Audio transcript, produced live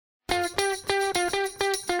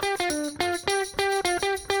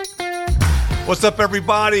What's up,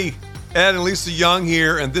 everybody? Ed and Lisa Young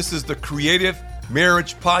here, and this is the Creative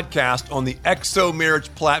Marriage Podcast on the XO Marriage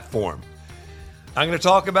platform. I'm going to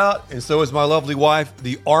talk about, and so is my lovely wife,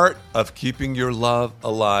 the art of keeping your love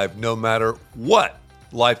alive no matter what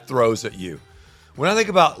life throws at you. When I think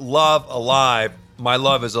about love alive, my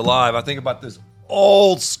love is alive, I think about this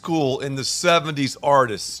old school in the 70s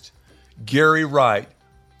artist, Gary Wright.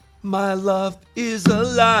 My love is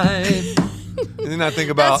alive. And then I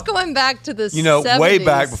think about... That's going back to the 70s. Way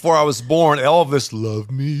back before I was born, Elvis,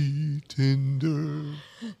 love me tender.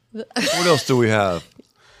 What else do we have?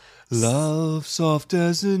 Love soft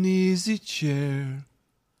as an easy chair.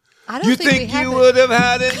 I don't think you would have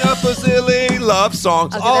had enough of silly love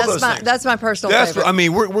songs. Okay, all those things. That's my personal favorite. I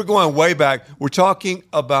mean, we're going way back. We're talking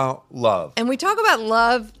about love. And we talk about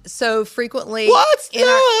love so frequently. What's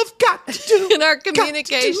love got to do in our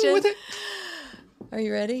communication? With it? Are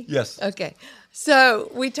you ready? Yes. Okay. So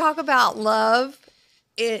we talk about love.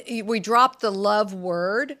 We drop the love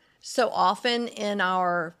word so often in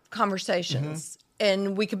our conversations.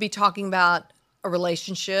 And we could be talking about a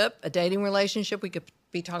relationship, a dating relationship. We could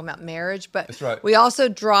be talking about marriage. But that's right. We also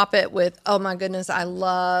drop it with, oh my goodness, I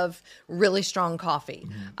love really strong coffee.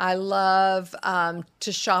 I love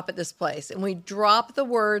to shop at this place. And we drop the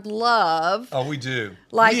word love. Oh, we do.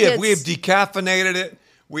 Like we have decaffeinated it.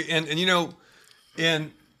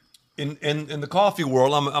 In the coffee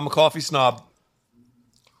world, I'm a coffee snob.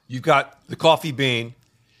 You've got the coffee bean.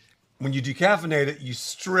 When you decaffeinate it, you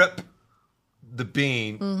strip the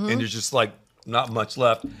bean, and there's just like not much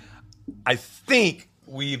left. I think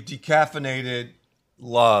we've decaffeinated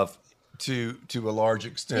love to a large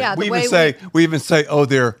extent. Yeah, we even say, oh,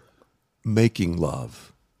 they're making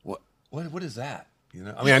love. What is that?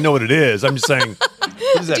 I mean, I know what it is. I'm just saying.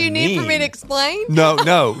 What does that Do you need mean? for me to explain?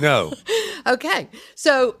 No. Okay.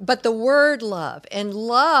 So, but the word love, and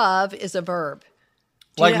love is a verb.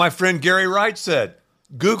 Like my friend Gary Wright said,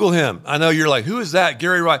 Google him. I know you're like, who is that?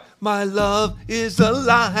 Gary Wright. My love is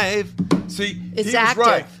alive. See, it's he active. was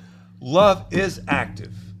right. Love is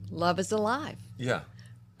active. Love is alive. Yeah.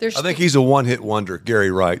 I think he's a one-hit wonder, Gary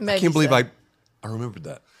Wright. Maybe I can't believe so. I remembered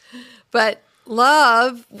that. But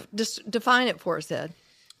love, just define it for us, Ed.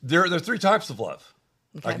 There are three types of love.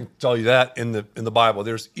 Okay. I can tell you that in the Bible.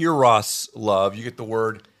 There's eros love. You get the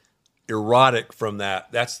word erotic from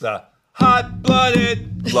that. That's the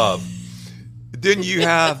hot-blooded love. Then you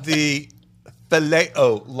have the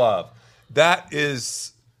phileo love. That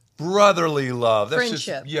is brotherly love. That's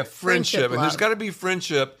friendship. Friendship. And there's got to be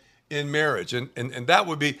friendship in marriage. And that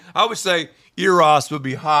would be, I would say eros would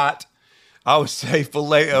be hot. I would say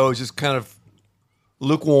phileo is just kind of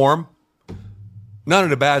lukewarm. Not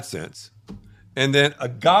in a bad sense. And then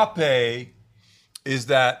agape is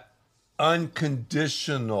that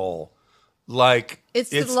unconditional, like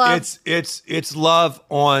it's love. It's love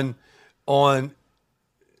on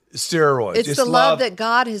steroids. It's the love that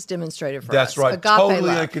God has demonstrated for us. That's right. Agape totally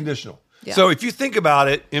love. unconditional. Yeah. So if you think about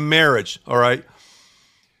it in marriage, all right,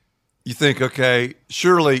 you think, okay,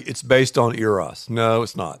 surely it's based on eros. No,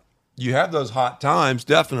 it's not. You have those hot times,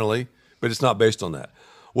 definitely, but it's not based on that.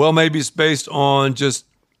 Well, maybe it's based on just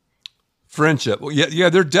friendship. Well, yeah,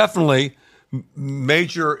 there are definitely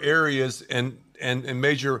major areas and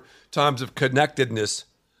major times of connectedness,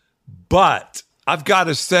 but I've got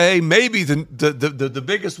to say, maybe the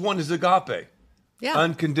biggest one is agape. Yeah.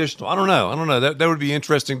 Unconditional. I don't know. That would be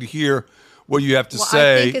interesting to hear what you have to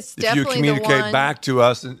say if you communicate back to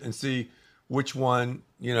us and see which one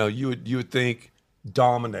you would think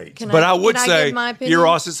dominates. But I would say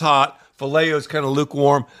eros is hot, phileo is kind of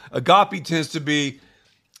lukewarm. Agape tends to be,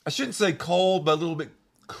 I shouldn't say cold, but a little bit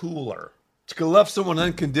cooler. To love someone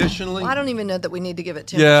unconditionally. Well, I don't even know that we need to give it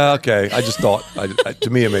temperature. Yeah, okay. I just thought, to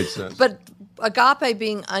me, it made sense. But agape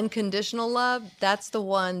being unconditional love, that's the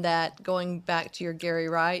one that, going back to your Gary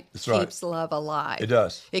Wright, keeps love alive. It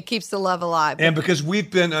does. It keeps the love alive. And because we've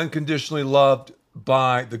been unconditionally loved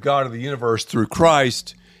by the God of the universe through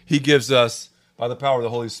Christ, he gives us, by the power of the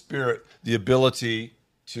Holy Spirit, the ability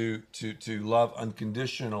to love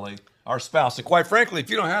unconditionally our spouse. And quite frankly, if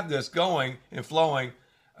you don't have this going and flowing,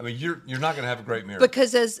 I mean, you're not going to have a great marriage.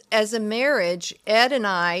 Because as a marriage, Ed and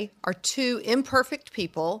I are two imperfect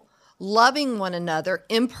people loving one another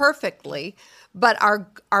imperfectly, but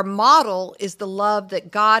our model is the love that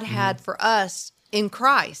God had for us in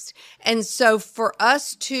Christ. And so for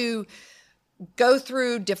us to go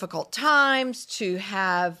through difficult times, to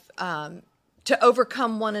have to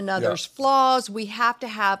overcome one another's flaws, we have to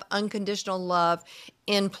have unconditional love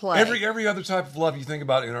in play. Every other type of love you think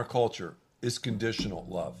about in our culture is conditional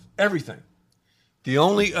love. Everything. The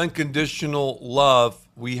only unconditional love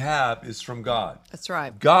we have is from God. That's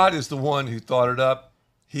right. God is the one who thought it up.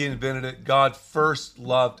 He invented it. God first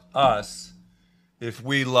loved us. If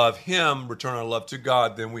we love him, return our love to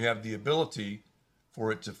God, then we have the ability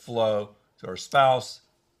for it to flow to our spouse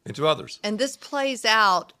and to others. And this plays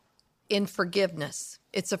out in forgiveness.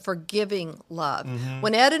 It's a forgiving love.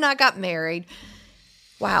 When Ed and I got married,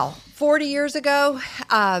 40 years ago,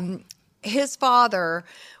 his father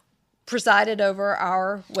presided over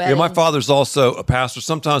our wedding. Yeah, my father's also a pastor.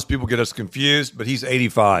 Sometimes people get us confused, but he's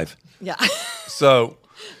 85. Yeah. So,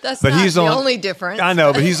 That's but not he's the on, only difference. I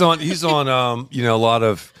know, but he's on a lot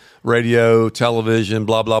of radio, television,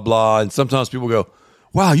 blah, blah, blah. And sometimes people go,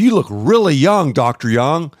 wow, you look really young, Dr.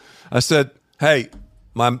 Young. I said, hey,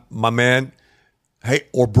 my man, hey,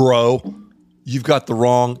 or bro, you've got the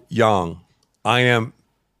wrong Young. I am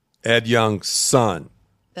Ed Young's son.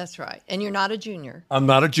 That's right. And you're not a junior. I'm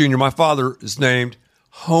not a junior. My father is named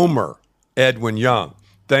Homer Edwin Young.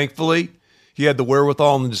 Thankfully, he had the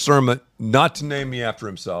wherewithal and the discernment not to name me after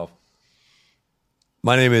himself.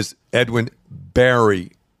 My name is Edwin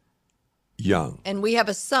Barry Young. And we have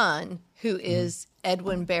a son who is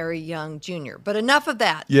Edwin Barry Young Jr. But enough of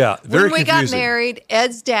that. Yeah, very When we got confusing. married,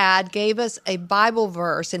 Ed's dad gave us a Bible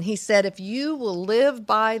verse, and he said, if you will live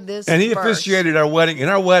by this And he verse. officiated our wedding. In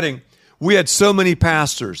our wedding, we had so many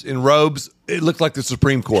pastors in robes, it looked like the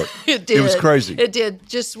Supreme Court. It did. It was crazy. It did.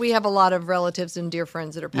 Just we have a lot of relatives and dear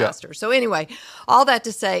friends that are pastors. So anyway, all that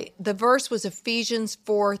to say, the verse was Ephesians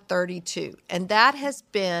 4:32, and that has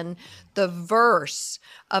been the verse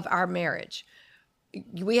of our marriage.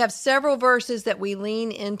 We have several verses that we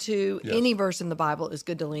lean into. Yes. Any verse in the Bible is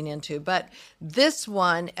good to lean into. But this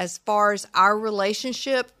one, as far as our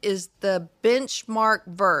relationship, is the benchmark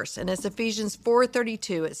verse. And it's Ephesians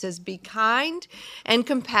 4:32. It says, be kind and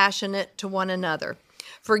compassionate to one another,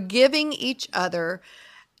 forgiving each other,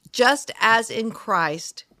 just as in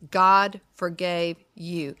Christ God forgave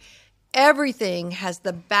you. Everything has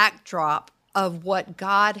the backdrop of what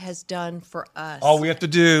God has done for us. All we have to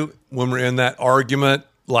do when we're in that argument,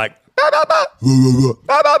 like, bah, bah, bah, bah, bah,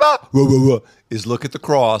 bah, bah, bah, bah, bah, is look at the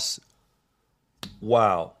cross.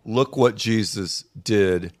 Wow, look what Jesus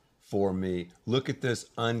did for me. Look at this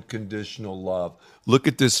unconditional love. Look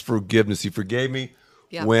at this forgiveness. He forgave me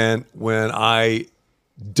when I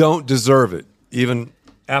don't deserve it. Even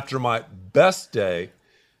after my best day,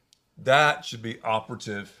 that should be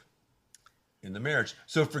operative in the marriage.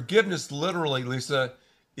 So forgiveness, literally, Lisa,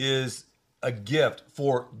 is a gift.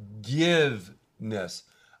 Forgiveness.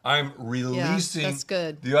 I'm releasing that's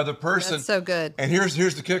good. the other person. That's so good. And here's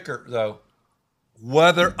the kicker, though.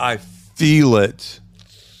 Whether I feel it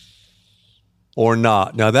or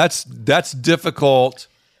not. Now, that's difficult.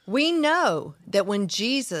 We know that when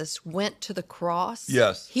Jesus went to the cross,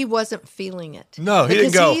 Yes. he wasn't feeling it. No, he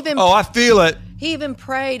Because didn't go, I feel it. He even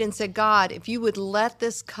prayed and said, God, if you would let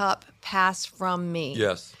this cup pass from me.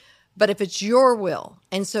 Yes. But if it's your will.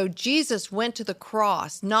 And so Jesus went to the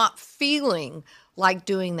cross not feeling like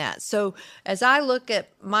doing that. So as I look at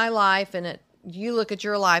my life and you look at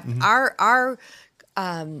your life, our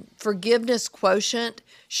forgiveness quotient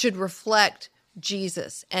should reflect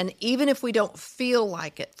Jesus. And even if we don't feel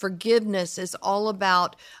like it, forgiveness is all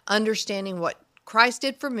about understanding what Christ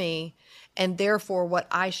did for me and therefore what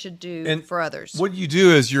I should do for others. What you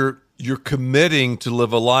do is you're committing to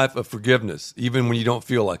live a life of forgiveness, even when you don't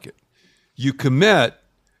feel like it. You commit,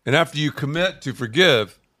 and after you commit to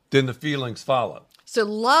forgive, then the feelings follow. So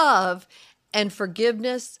love and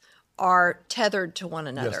forgiveness are tethered to one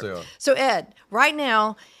another. Yes, they are. So Ed, right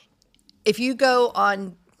now, if you go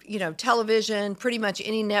on television, pretty much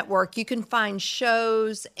any network, you can find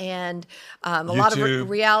shows and a lot of YouTube.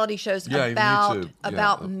 reality shows Yeah, even YouTube.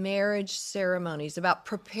 about marriage ceremonies, about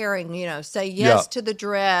preparing, say yes to the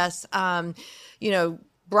dress, Bridezilla,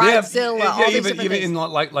 all these even different things. in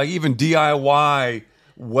like even DIY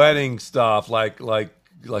wedding stuff, like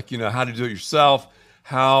how to do it yourself,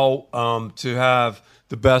 how to have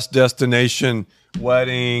the best destination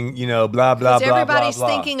wedding, blah, blah, blah, blah, everybody's blah.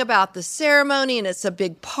 thinking about the ceremony and it's a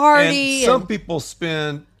big party. And some people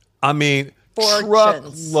spend, Fortunes.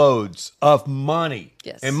 truckloads of money.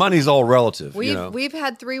 Yes. And money's all relative. We've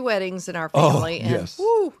had 3 weddings in our family. And yes.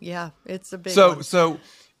 whoo, yeah, it's a big one. So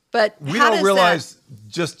But we how don't does realize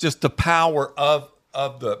just the power of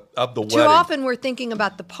the wedding. Too often we're thinking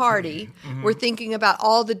about the party. We're thinking about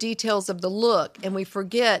all the details of the look, and we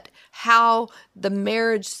forget how the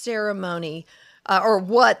marriage ceremony or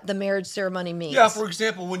what the marriage ceremony means. Yeah, for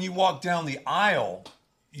example, when you walk down the aisle,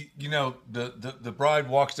 the bride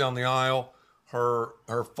walks down the aisle,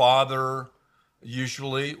 her father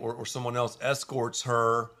usually or someone else escorts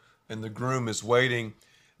her, and the groom is waiting.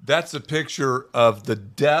 that's a picture of the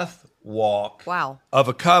death walk Wow. of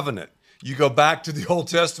a covenant. You go back to the Old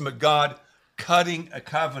Testament, God cutting a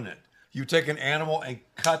covenant. You take an animal and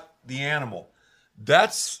cut the animal.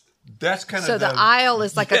 That's kind So of the aisle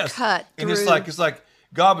is like a cut And through. it's like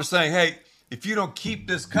God was saying, hey, if you don't keep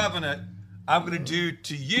this covenant, I'm going to do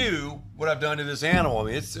to you what I've done to this animal. I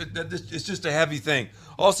mean, it's just a heavy thing.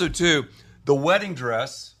 Also, too, the wedding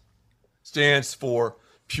dress stands for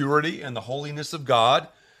purity and the holiness of God.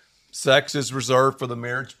 Sex is reserved for the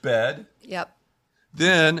marriage bed. Yep.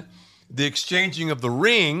 Then the exchanging of the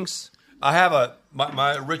rings. I have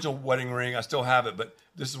my original wedding ring. I still have it, but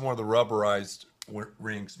this is one of the rubberized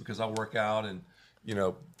rings because I work out and,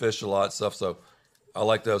 fish a lot and stuff. So I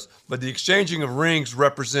like those. But the exchanging of rings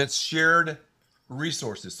represents shared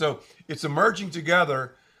resources. So it's emerging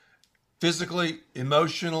together physically,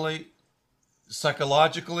 emotionally,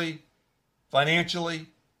 psychologically, financially,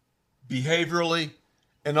 behaviorally,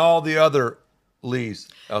 and all the other leads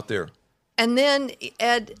out there. And then,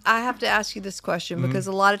 Ed, I have to ask you this question because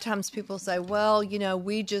a lot of times people say, well,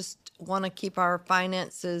 we just want to keep our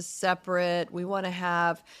finances separate. We want to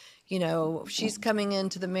have, she's coming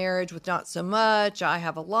into the marriage with not so much. I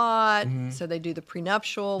have a lot. So they do the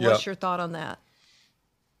prenuptial. What's your thought on that?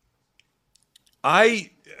 I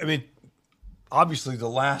mean, obviously the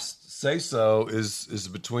last say-so is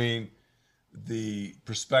between the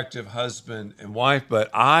prospective husband and wife, but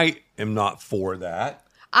I am not for that.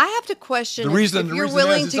 I have to question The reason if you're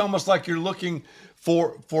willing it's almost like you're looking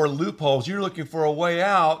for loopholes. You're looking for a way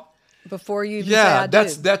out. Before you even say I do.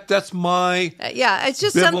 That's my it's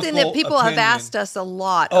just something that people have asked us a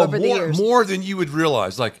lot over the years. More than you would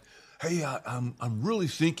realize. Like, hey, I'm really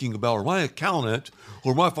thinking about, or my accountant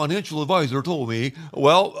or my financial advisor told me.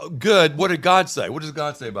 Well, good. What did God say? What does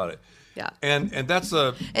God say about it? Yeah. And that's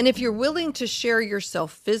And if you're willing to share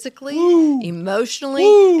yourself physically, Woo! emotionally,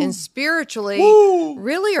 Woo! and spiritually, Woo!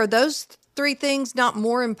 really are those three things not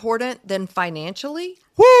more important than financially?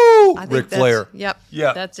 woo, I think Ric Flair. Yep.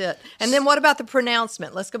 Yeah. That's it. And then what about the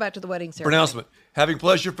pronouncement? Let's go back to the wedding ceremony. Pronouncement. Having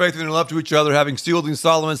pledged faith and love to each other, having sealed in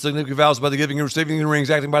solemn and significant vows by the giving and receiving the rings,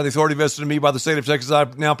 acting by the authority vested in me by the state of Texas, I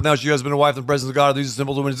now pronounce you husband and wife in the presence of God. These are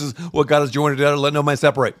simple witnesses. What God has joined together, let no man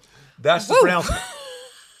separate. That's the pronouncement.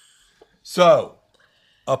 So,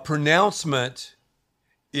 a pronouncement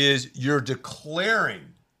is you're declaring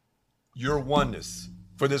your oneness.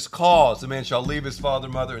 For this cause, a man shall leave his father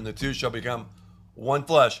and mother, and the two shall become one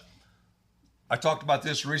flesh. I talked about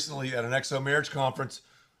this recently at an XO marriage conference.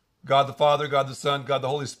 God the Father, God the Son, God the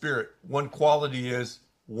Holy Spirit. One quality is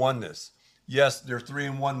oneness. Yes, they're three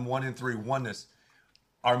in one, one in three, oneness.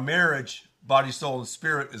 Our marriage, body, soul, and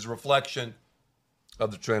spirit, is a reflection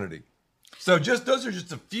of the Trinity. So those are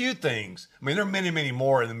just a few things. I mean, there are many, many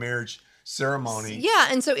more in the marriage ceremony. Yeah,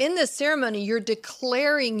 and so in this ceremony, you're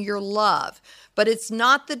declaring your love, but it's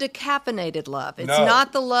not the decaffeinated love. It's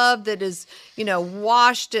not the love that is,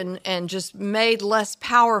 washed and just made less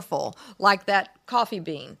powerful like that coffee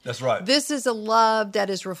bean. That's right. This is a love that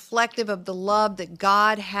is reflective of the love that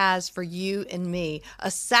God has for you and me,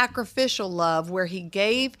 a sacrificial love where he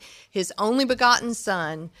gave his only begotten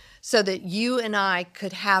son so that you and I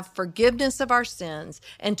could have forgiveness of our sins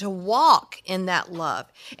and to walk in that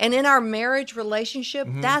love. And in our marriage relationship,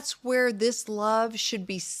 that's where this love should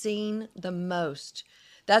be seen the most.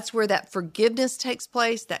 That's where that forgiveness takes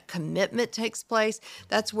place, that commitment takes place.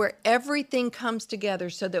 That's where everything comes together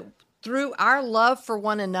so that through our love for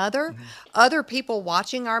one another, other people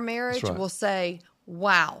watching our marriage will say,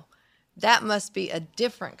 wow, that must be a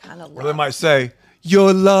different kind of love. Or they might say,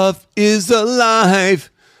 your love is alive.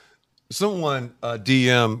 Someone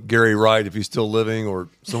DM Gary Wright if he's still living, or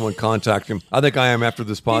someone contact him. I think I am after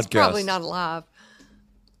this podcast. He's probably not alive.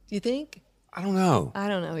 You think? I don't know. I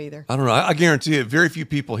don't know either. I don't know. I guarantee you, very few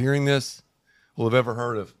people hearing this will have ever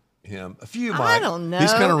heard of him. A few might. I don't know.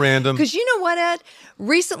 He's kind of random. Because you know what, Ed?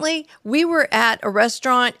 Recently, we were at a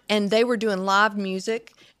restaurant and they were doing live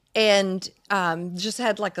music and just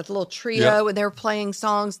had like a little trio and they were playing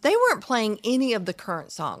songs. They weren't playing any of the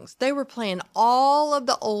current songs. They were playing all of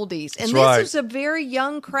the oldies. And this is a very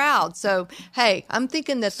young crowd. So, hey, I'm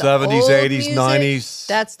thinking that the 70s, old 80s, music, 90s.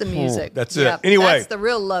 that's the music. That's it. Anyway. That's the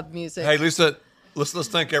real love music. Hey, Lisa, let's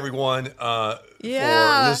thank everyone for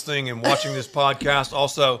listening and watching this podcast.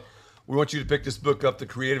 Also, we want you to pick this book up, The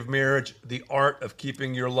Creative Marriage, The Art of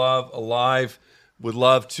Keeping Your Love Alive. Would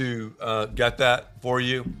love to get that for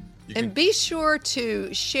you. And be sure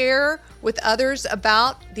to share with others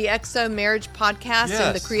about the XO Marriage Podcast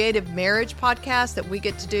and the Creative Marriage Podcast that we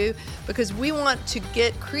get to do, because we want to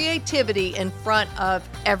get creativity in front of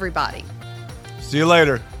everybody. See you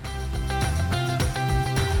later.